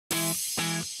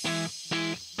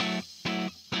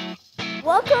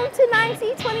Welcome to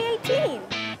NICEE 2018.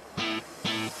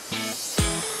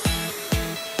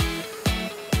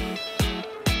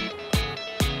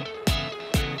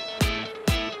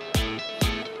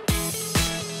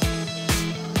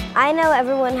 I know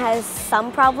everyone has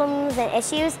some problems and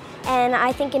issues, and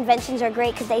I think inventions are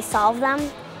great because they solve them,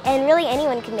 and really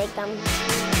anyone can make them.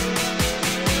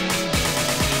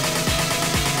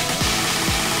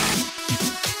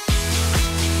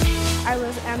 I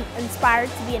was inspired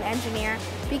to be an engineer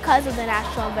because of the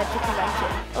National Invention Convention.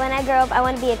 When I grow up, I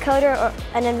want to be a coder, or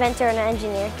an inventor, and an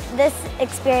engineer. This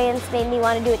experience made me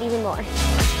want to do it even more.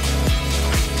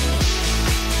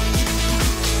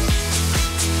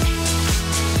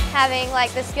 Having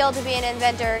the skill to be an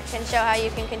inventor can show how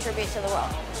you can contribute to the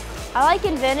world. I like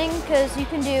inventing because you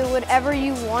can do whatever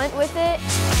you want with it.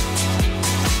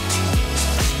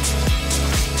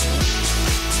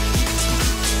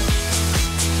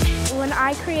 When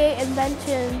I create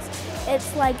inventions,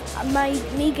 it's like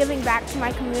me giving back to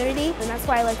my community, and that's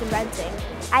why I like inventing.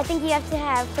 I think you have to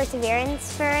have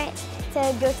perseverance for it,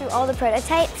 to go through all the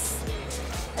prototypes,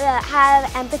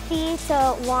 have empathy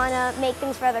to want to make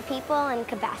things for other people, and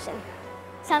compassion.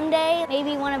 Someday,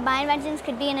 maybe one of my inventions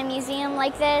could be in a museum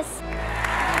like this.